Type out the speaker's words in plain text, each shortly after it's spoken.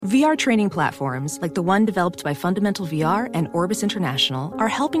VR training platforms, like the one developed by Fundamental VR and Orbis International, are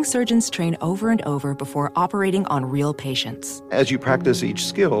helping surgeons train over and over before operating on real patients. As you practice each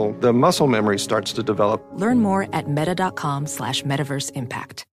skill, the muscle memory starts to develop. Learn more at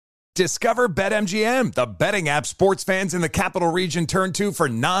meta.com/metaverseimpact. Discover BetMGM, the betting app sports fans in the capital region turn to for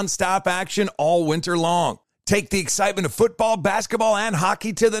nonstop action all winter long. Take the excitement of football, basketball, and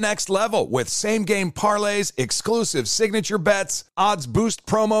hockey to the next level with same-game parlays, exclusive signature bets, odds boost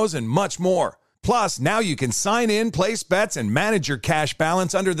promos, and much more. Plus, now you can sign in, place bets, and manage your cash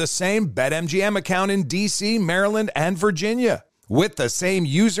balance under the same BetMGM account in D.C., Maryland, and Virginia. With the same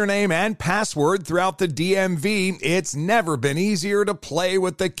username and password throughout the DMV, it's never been easier to play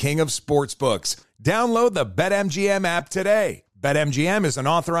with the king of sportsbooks. Download the BetMGM app today. BetMGM is an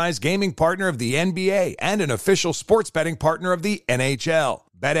authorized gaming partner of the NBA and an official sports betting partner of the NHL.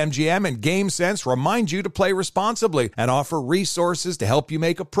 BetMGM and GameSense remind you to play responsibly and offer resources to help you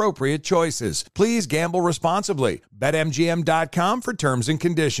make appropriate choices. Please gamble responsibly. BetMGM.com for terms and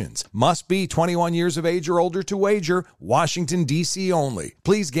conditions. Must be 21 years of age or older to wager. Washington, D.C. only.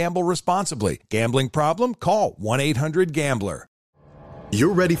 Please gamble responsibly. Gambling problem? Call 1-800-GAMBLER.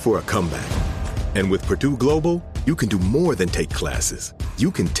 You're ready for a comeback. And with Purdue Global, you can do more than take classes. You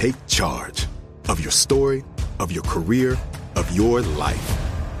can take charge of your story, of your career, of your life.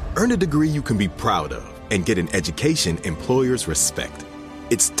 Earn a degree you can be proud of and get an education employers respect.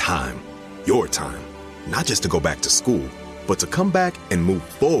 It's time, your time, not just to go back to school, but to come back and move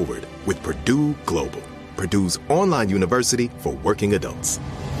forward with Purdue Global, Purdue's online university for working adults.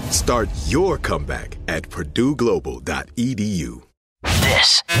 Start your comeback at purdueglobal.edu.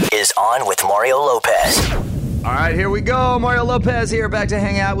 This is On with Mario Lopez. All right, here we go. Mario Lopez here, back to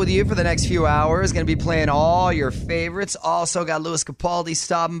hang out with you for the next few hours. Going to be playing all your favorites. Also got Louis Capaldi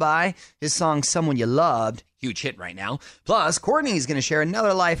stopping by. His song, Someone You Loved, huge hit right now. Plus, Courtney's going to share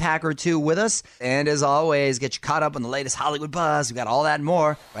another life hack or two with us. And as always, get you caught up on the latest Hollywood buzz. We got all that and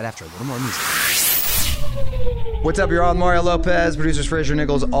more right after a little more music. What's up, you're on Mario Lopez. Producers Fraser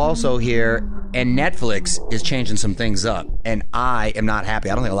Nichols also here. And Netflix is changing some things up. And I am not happy.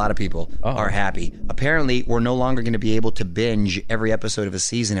 I don't think a lot of people are happy. Apparently, we're no longer going to be able to binge every episode of a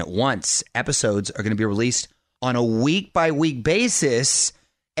season at once. Episodes are going to be released on a week-by-week basis.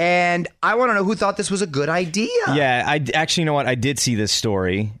 And I want to know who thought this was a good idea. Yeah, I actually, you know what? I did see this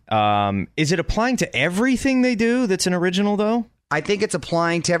story. Is it applying to everything they do that's an original, though? I think it's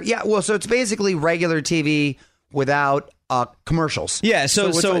applying to well, so it's basically regular TV without commercials. Yeah, so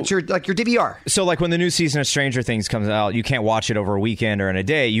it's your DVR. So like when the new season of Stranger Things comes out, you can't watch it over a weekend or in a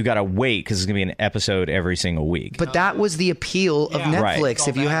day. You got to wait because it's going to be an episode every single week. But that was the appeal of Netflix. Right.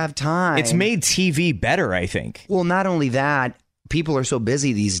 If you have time, it's made TV better, I think. Well, not only that, people are so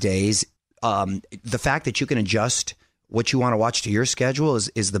busy these days. The fact that you can adjust what you want to watch to your schedule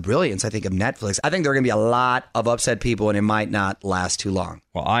is the brilliance, I think, of Netflix. I think there are going to be a lot of upset people, and it might not last too long.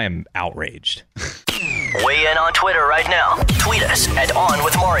 Well, I am outraged. Weigh in on Twitter right now. Tweet us at On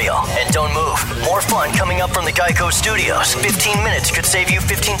With Mario. And don't move. More fun coming up from the Geico Studios. 15 minutes could save you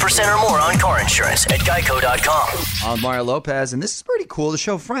 15% or more on car insurance at geico.com. I'm Mario Lopez, and this is pretty cool to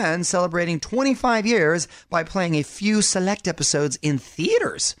show friends celebrating 25 years by playing a few select episodes in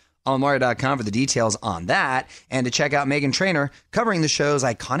theaters. On Mario.com for the details on that, and to check out Meghan Trainor covering the show's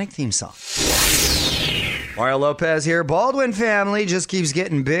iconic theme song. Mario Lopez here. Baldwin family just keeps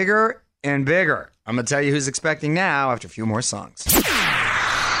getting bigger and bigger. I'm going to tell you who's expecting now after a few more songs.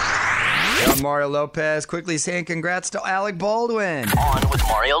 I'm Mario Lopez, quickly saying congrats to Alec Baldwin. On with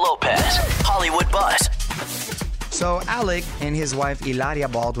Mario Lopez, Hollywood Buzz. So Alec and his wife Hilaria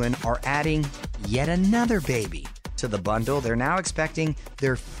Baldwin are adding yet another baby to the bundle. They're now expecting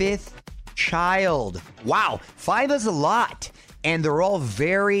their 5th child. Wow, 5 is a lot. And they're all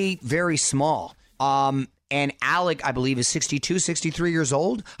very, very small. And Alec, I believe, is 62, 63 years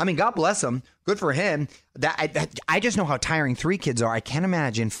old. I mean, God bless him. Good for him. I just know how tiring 3 kids are. I can't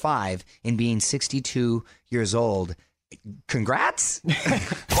imagine 5 and being 62 years old. Congrats.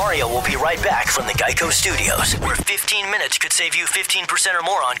 Mario will be right back from the Geico Studios, where 15 minutes could save you 15% or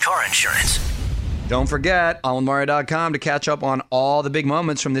more on car insurance. Don't forget, OnWithMario.com to catch up on all the big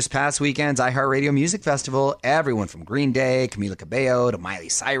moments from this past weekend's iHeartRadio Music Festival. Everyone from Green Day, Camila Cabello, to Miley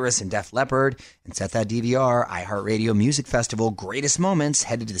Cyrus and Def Leppard. And set that DVR, iHeartRadio Music Festival, Greatest Moments,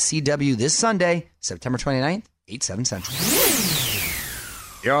 headed to the CW this Sunday, September 29th, 8, 7 Central.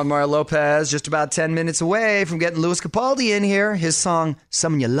 You're on Mario Lopez, just about 10 minutes away from getting Louis Capaldi in here. His song,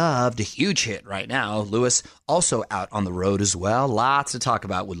 Someone You Loved, a huge hit right now. Louis also out on the road as well. Lots to talk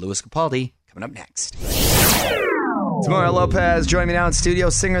about with Louis Capaldi. Coming up next. It's Mario Lopez. Joining me now in studio,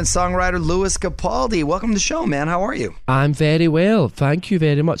 singer and songwriter Lewis Capaldi. Welcome to the show, man. How are you? I'm very well. Thank you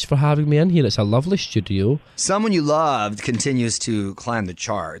very much for having me in here. It's a lovely studio. Someone You Loved continues to climb the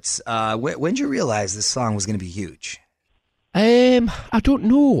charts. When did you realize this song was going to be huge? I don't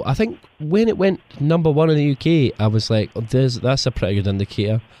know. I think when it went number one in the UK, I was like, that's a pretty good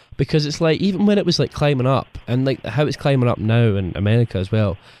indicator. Because it's like, even when it was like climbing up, and like how it's climbing up now in America as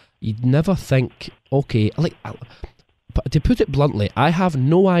well, you'd never think, okay, like... But to put it bluntly, I have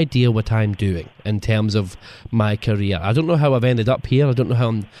no idea what I'm doing in terms of my career. I don't know how I've ended up here. I don't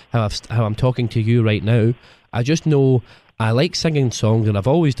know how I'm talking to you right now. I just know I like singing songs and I've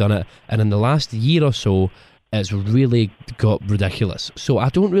always done it. And in the last year or so, it's really got ridiculous. So I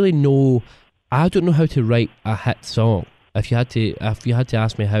don't really know. I don't know how to write a hit song. If you had to ask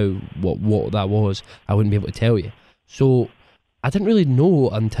me what that was, I wouldn't be able to tell you. So I didn't really know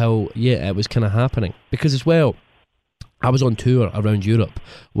until it was kind of happening. Because as well, I was on tour around Europe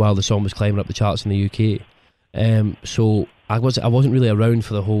while the song was climbing up the charts in the UK. So I wasn't really around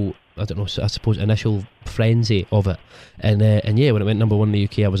for the whole, I don't know, I suppose initial frenzy of it. And when it went number one in the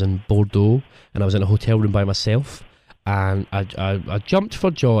UK, I was in Bordeaux and I was in a hotel room by myself. And I jumped for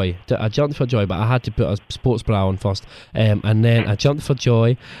joy. But I had to put a sports bra on first. And then I jumped for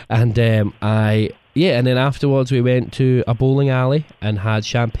joy. And and then afterwards we went to a bowling alley and had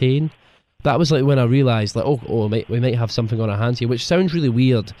champagne. That was like when I realised, like, we might have something on our hands here, which sounds really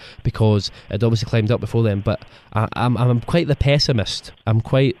weird because it obviously climbed up before then. But I'm quite the pessimist. I'm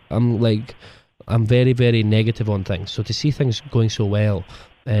very, very negative on things. So to see things going so well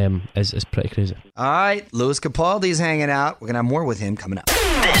is pretty crazy. All right, Lewis Capaldi's hanging out. We're gonna have more with him coming up.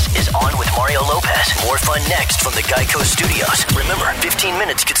 This is On with Mario Lopez. More fun next from the Geico Studios. Remember, 15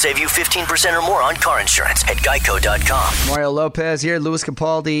 minutes could save you 15% or more on car insurance at geico.com. Mario Lopez here. Lewis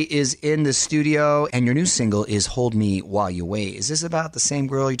Capaldi is in the studio, and your new single is Hold Me While You Wait. Is this about the same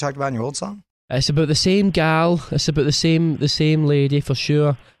girl you talked about in your old song? It's about the same gal. It's about the same lady for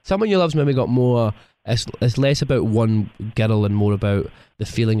sure. Someone You Love's maybe got more. It's less about one girl and more about the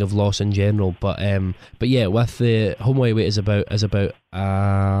feeling of loss in general. But yeah, with the Home While You Wait is about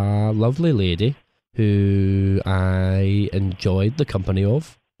a lovely lady who I enjoyed the company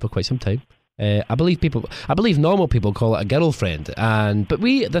of for quite some time. I believe normal people call it a girlfriend, but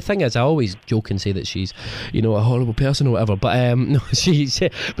the thing is, I always joke and say that she's, a horrible person or whatever. But no, she's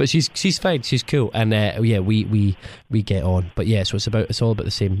fine, she's cool, and we get on. But yeah, so it's all about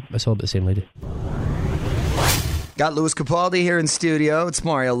the same lady. Got Lewis Capaldi here in studio. It's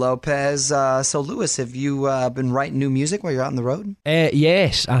Mario Lopez. So, Lewis, have you been writing new music while you're out on the road?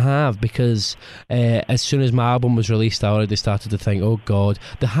 Yes, I have, because as soon as my album was released, I already started to think, oh God,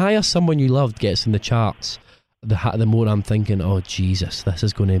 the higher Someone You Loved gets in the charts, the more I'm thinking, oh Jesus, this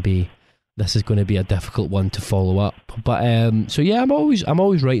is going to be a difficult one to follow up. But so yeah, I'm always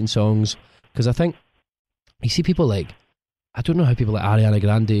writing songs, because I think you see people like, I don't know how people like Ariana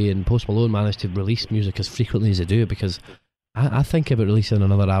Grande and Post Malone manage to release music as frequently as they do, because I think about releasing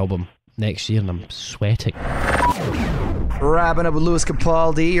another album next year and I'm sweating. Wrapping up with Lewis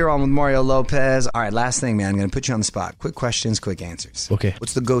Capaldi. You're on with Mario Lopez. All right, last thing, man. I'm going to put you on the spot. Quick questions, quick answers. Okay.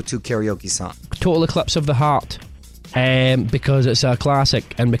 What's the go-to karaoke song? Total Eclipse of the Heart. Because it's a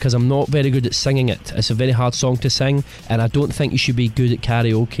classic and because I'm not very good at singing it. It's a very hard song to sing, and I don't think you should be good at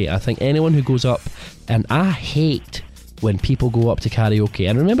karaoke. I think anyone who goes up, and I hate when people go up to karaoke,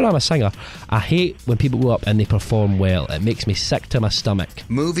 and remember I'm a singer, I hate when people go up and they perform well. It makes me sick to my stomach.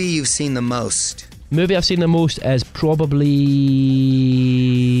 Movie you've seen the most? Movie I've seen the most is probably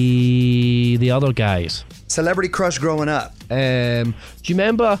The Other Guys. Celebrity crush growing up? Do you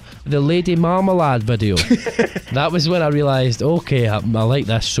remember the Lady Marmalade video? That was when I realised, okay, I like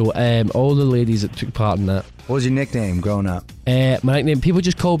this. So all the ladies that took part in that. What was your nickname growing up? My nickname, people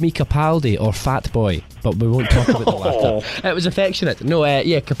just called me Capaldi or Fat Boy, but we won't talk about the latter. It was affectionate. No,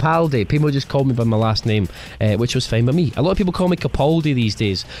 Capaldi. People just called me by my last name, which was fine by me. A lot of people call me Capaldi these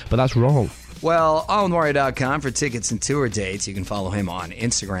days, but that's wrong. Well, onwithmario.com for tickets and tour dates. You can follow him on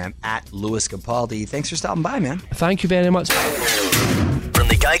Instagram at Lewis Capaldi. Thanks for stopping by, man. Thank you very much. From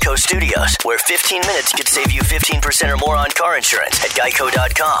the Geico Studios, where 15 minutes could save you 15% or more on car insurance at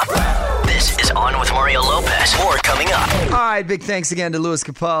geico.com. This is On with Mario Lopez. More coming up. All right, big thanks again to Lewis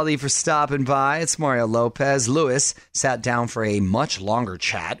Capaldi for stopping by. It's Mario Lopez. Lewis sat down for a much longer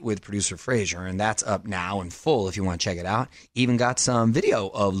chat with producer Fraser, and that's up now in full if you want to check it out. Even got some video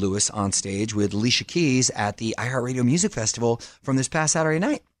of Lewis on stage with Alicia Keys at the iHeartRadio Music Festival from this past Saturday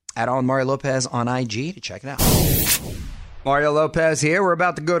night. Add on Mario Lopez on IG to check it out. Mario Lopez here. We're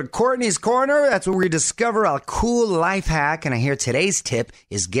about to go to Courtney's Corner. That's where we discover a cool life hack. And I hear today's tip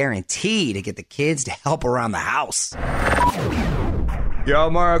is guaranteed to get the kids to help around the house. Yo,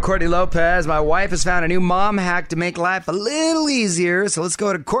 Mario, Courtney Lopez. My wife has found a new mom hack to make life a little easier. So let's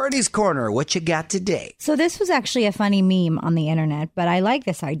go to Courtney's Corner. What you got today? So this was actually a funny meme on the internet, but I like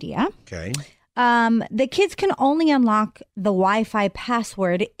this idea. Okay. The kids can only unlock the Wi-Fi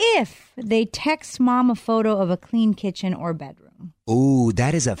password if they text mom a photo of a clean kitchen or bedroom. Ooh,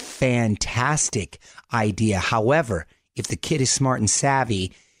 that is a fantastic idea. However, if the kid is smart and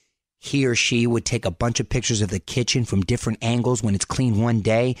savvy, he or she would take a bunch of pictures of the kitchen from different angles when it's clean one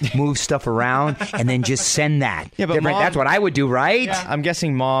day, move stuff around, and then just send that. Yeah, but Mom, that's what I would do, right? Yeah. I'm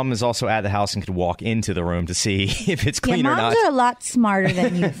guessing mom is also at the house and could walk into the room to see if it's clean or not. Moms are a lot smarter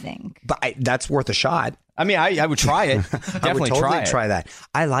than you think. But that's worth a shot. I mean, I would try it. Definitely I would totally try that.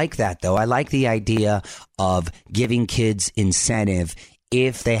 I like that, though. I like the idea of giving kids incentive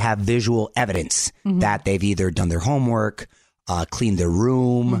if they have visual evidence that they've either done their homework, clean their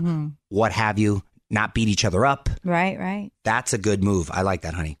room, what have you, not beat each other up. Right. That's a good move. I like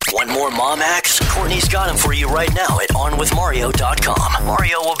that, honey. Want more mom hacks? Courtney's got them for you right now at onwithmario.com.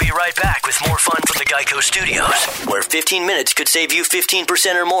 Mario will be right back with more fun from the Geico Studios, where 15 minutes could save you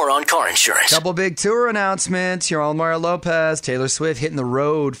 15% or more on car insurance. Couple big tour announcements. You're on Mario Lopez, Taylor Swift hitting the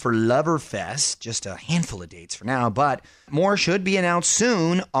road for Loverfest. Just a handful of dates for now, but more should be announced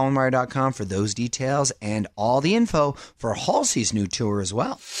soon. onwithmario.com for those details and all the info for Halsey's new tour as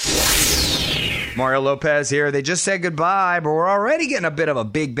well. Mario Lopez here. They just said goodbye, but we're already getting a bit of a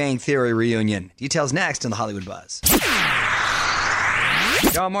Big Bang Theory reunion. Details next in the Hollywood Buzz.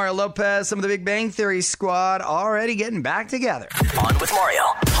 Yo, Mario Lopez, some of the Big Bang Theory squad already getting back together. On with Mario,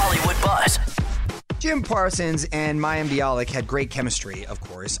 Hollywood Buzz. Jim Parsons and Mayim Bialik had great chemistry, of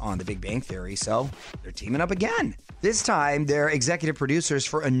course, on The Big Bang Theory, so they're teaming up again. This time, they're executive producers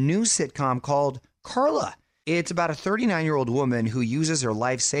for a new sitcom called Carla. It's about a 39-year-old woman who uses her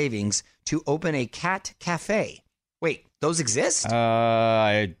life savings to open a cat cafe. Wait, those exist?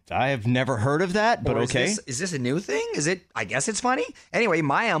 I have never heard of that, but okay. Is this a new thing? Is it? I guess it's funny. Anyway,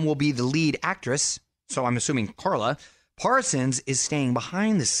 Mayim will be the lead actress, so I'm assuming Carla. Parsons is staying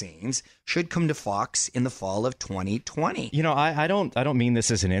behind the scenes, should come to Fox in the fall of 2020. You know, I don't mean this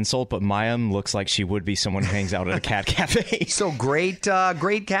as an insult, but Mayim looks like she would be someone who hangs out at a cat cafe. So great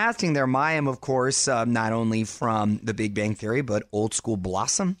casting there. Mayim, of course, not only from The Big Bang Theory, but Old School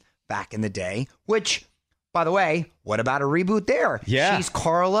Blossom back in the day, which, by the way, what about a reboot there? Yeah. She's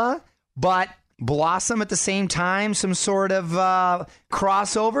Carla, but Blossom at the same time, some sort of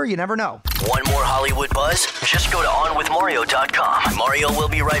crossover. You never know. Want more Hollywood Buzz? Just go to onwithmario.com. Mario will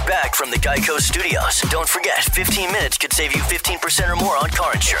be right back from the Geico Studios. Don't forget, 15 minutes could save you 15% or more on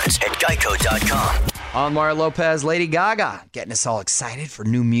car insurance at geico.com. On Mario Lopez, Lady Gaga getting us all excited for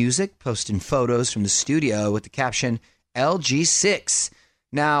new music, posting photos from the studio with the caption LG6.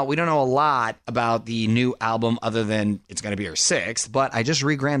 Now, we don't know a lot about the new album other than it's going to be her sixth, but I just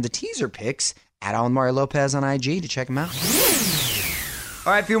regrammed the teaser pics at On Mario Lopez on IG to check them out.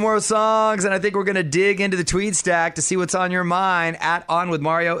 All right, a few more songs, and I think we're going to dig into the tweet stack to see what's on your mind. At On With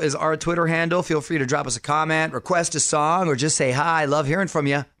Mario is our Twitter handle. Feel free to drop us a comment, request a song, or just say hi. Love hearing from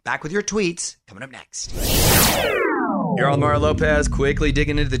you. Back with your tweets coming up next. You're on Mario Lopez, quickly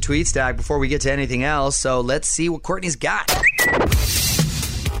digging into the tweet stack before we get to anything else. So let's see what Courtney's got.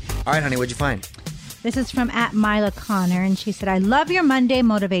 All right, honey, what'd you find? This is from @Mila_Connor, and she said, I love your Monday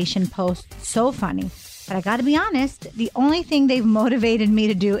motivation post. So funny. But I got to be honest, the only thing they've motivated me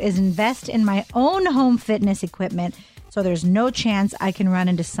to do is invest in my own home fitness equipment. So there's no chance I can run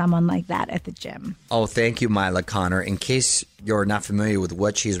into someone like that at the gym. Oh, thank you, Mila_Connor. In case you're not familiar with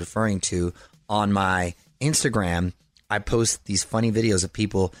what she's referring to, on my Instagram, I post these funny videos of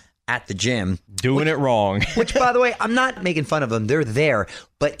people at the gym. Doing it wrong. Which, by the way, I'm not making fun of them. They're there.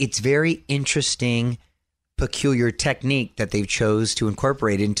 But it's very interesting, peculiar technique that they've chose to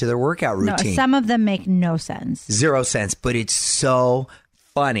incorporate into their workout routine. No, some of them make no sense. 0 sense, but it's so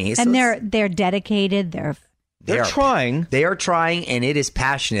funny. And they're dedicated. They're trying. They are trying, and it is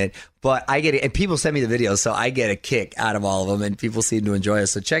passionate. But I get it. And people send me the videos, so I get a kick out of all of them, and people seem to enjoy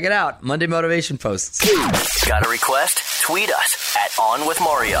us. So check it out. Monday Motivation Posts. Got a request? Tweet us at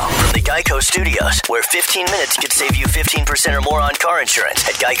OnWithMario from the Geico Studios, where 15 minutes could save you 15% or more on car insurance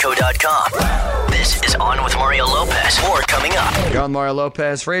at geico.com. This is On With Mario Lopez. More coming up. You're on Mario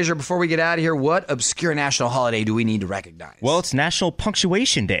Lopez. Fraser, before we get out of here, what obscure national holiday do we need to recognize? Well, it's National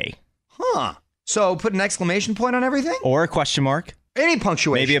Punctuation Day. Huh. So put an exclamation point on everything? Or a question mark. Any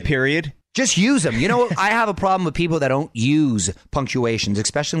punctuation. Maybe a period. Just use them. You know, I have a problem with people that don't use punctuations,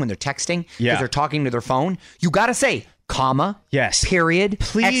 especially when they're texting, because they're talking to their phone. You got to say, comma, Yes. period,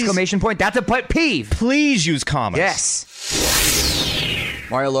 Please. exclamation point. That's a pet peeve. Please use commas. Yes.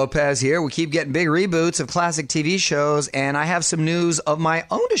 Mario Lopez here. We keep getting big reboots of classic TV shows, and I have some news of my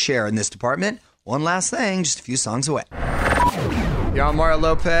own to share in this department. One last thing, just a few songs away. Yeah, I'm Mario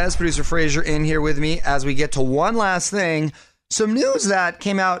Lopez, producer Fraser in here with me as we get to one last thing. Some news that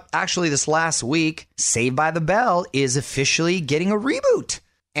came out actually this last week. Saved by the Bell is officially getting a reboot.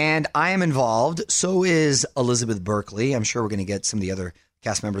 And I am involved. So is Elizabeth Berkley. I'm sure we're going to get some of the other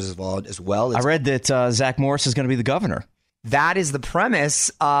cast members involved as well. I read that Zach Morris is going to be the governor. That is the premise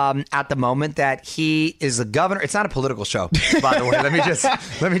at the moment, that he is the governor. It's not a political show, by the way.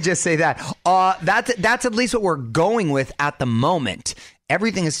 Let me just say that. That's at least what we're going with at the moment.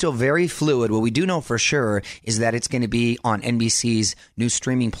 Everything is still very fluid. What we do know for sure is that it's going to be on NBC's new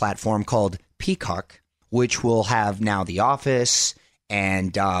streaming platform called Peacock, which will have now The Office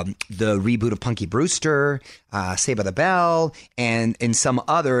and the reboot of Punky Brewster, Saved by the Bell, and some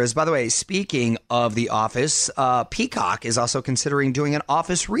others. By the way, speaking of The Office, Peacock is also considering doing an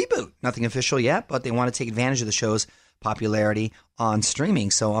Office reboot. Nothing official yet, but they want to take advantage of the show's popularity on streaming.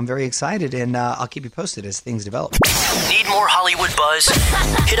 So I'm very excited, and I'll keep you posted as things develop. Need more Hollywood buzz?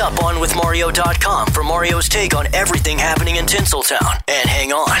 Hit up onwithmario.com for Mario's take on everything happening in Tinseltown. And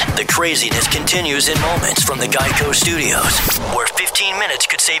hang on, the craziness continues in moments from the Geico Studios, where 15 minutes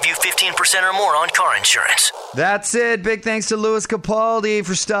could save you 15% or more on car insurance. That's it. Big thanks to Louis Capaldi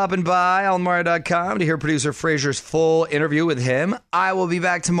for stopping by on Mario.com to hear producer Fraser's full interview with him. I will be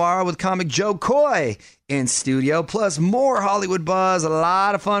back tomorrow with comic Joe Coy in studio, plus more Hollywood buzz. A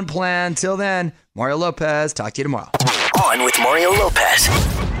lot of fun planned. Till then, Mario Lopez. Talk to you tomorrow. On with Mario Lopez.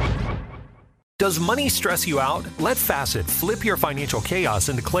 Does money stress you out? Let Facet flip your financial chaos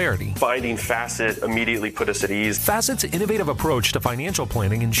into clarity. Finding Facet immediately put us at ease. Facet's innovative approach to financial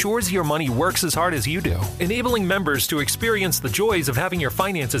planning ensures your money works as hard as you do, enabling members to experience the joys of having your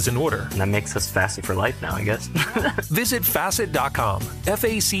finances in order. And that makes us Facet for life now, I guess. Visit Facet.com,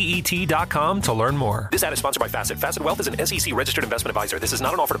 FACET.com to learn more. This ad is sponsored by Facet. Facet Wealth is an SEC registered investment advisor. This is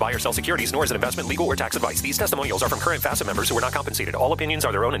not an offer to buy or sell securities, nor is it investment, legal, or tax advice. These testimonials are from current Facet members who are not compensated. All opinions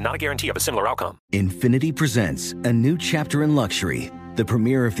are their own and not a guarantee of a similar outcome. Infiniti presents a new chapter in luxury, the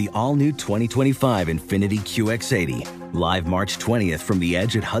premiere of the all-new 2025 Infiniti QX80, live March 20th from the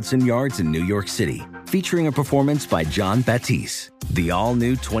Edge at Hudson Yards in New York City, featuring a performance by John Batiste. The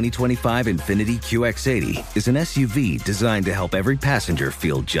all-new 2025 Infiniti QX80 is an SUV designed to help every passenger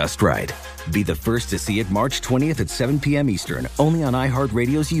feel just right. Be the first to see it March 20th at 7 p.m. Eastern, only on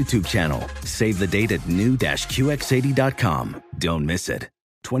iHeartRadio's YouTube channel. Save the date at new-QX80.com. Don't miss it.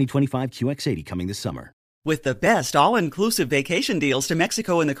 2025 QX80 coming this summer. With the best all-inclusive vacation deals to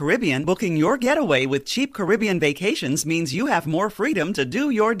Mexico and the Caribbean, booking your getaway with Cheap Caribbean Vacations means you have more freedom to do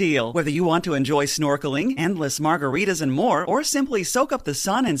your deal. Whether you want to enjoy snorkeling, endless margaritas and more, or simply soak up the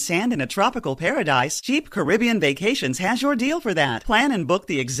sun and sand in a tropical paradise, Cheap Caribbean Vacations has your deal for that. Plan and book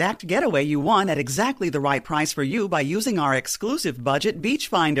the exact getaway you want at exactly the right price for you by using our exclusive budget Beach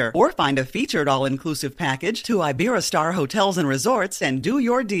Finder. Or find a featured all-inclusive package to Iberostar Hotels and Resorts and do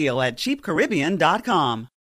your deal at cheapcaribbean.com.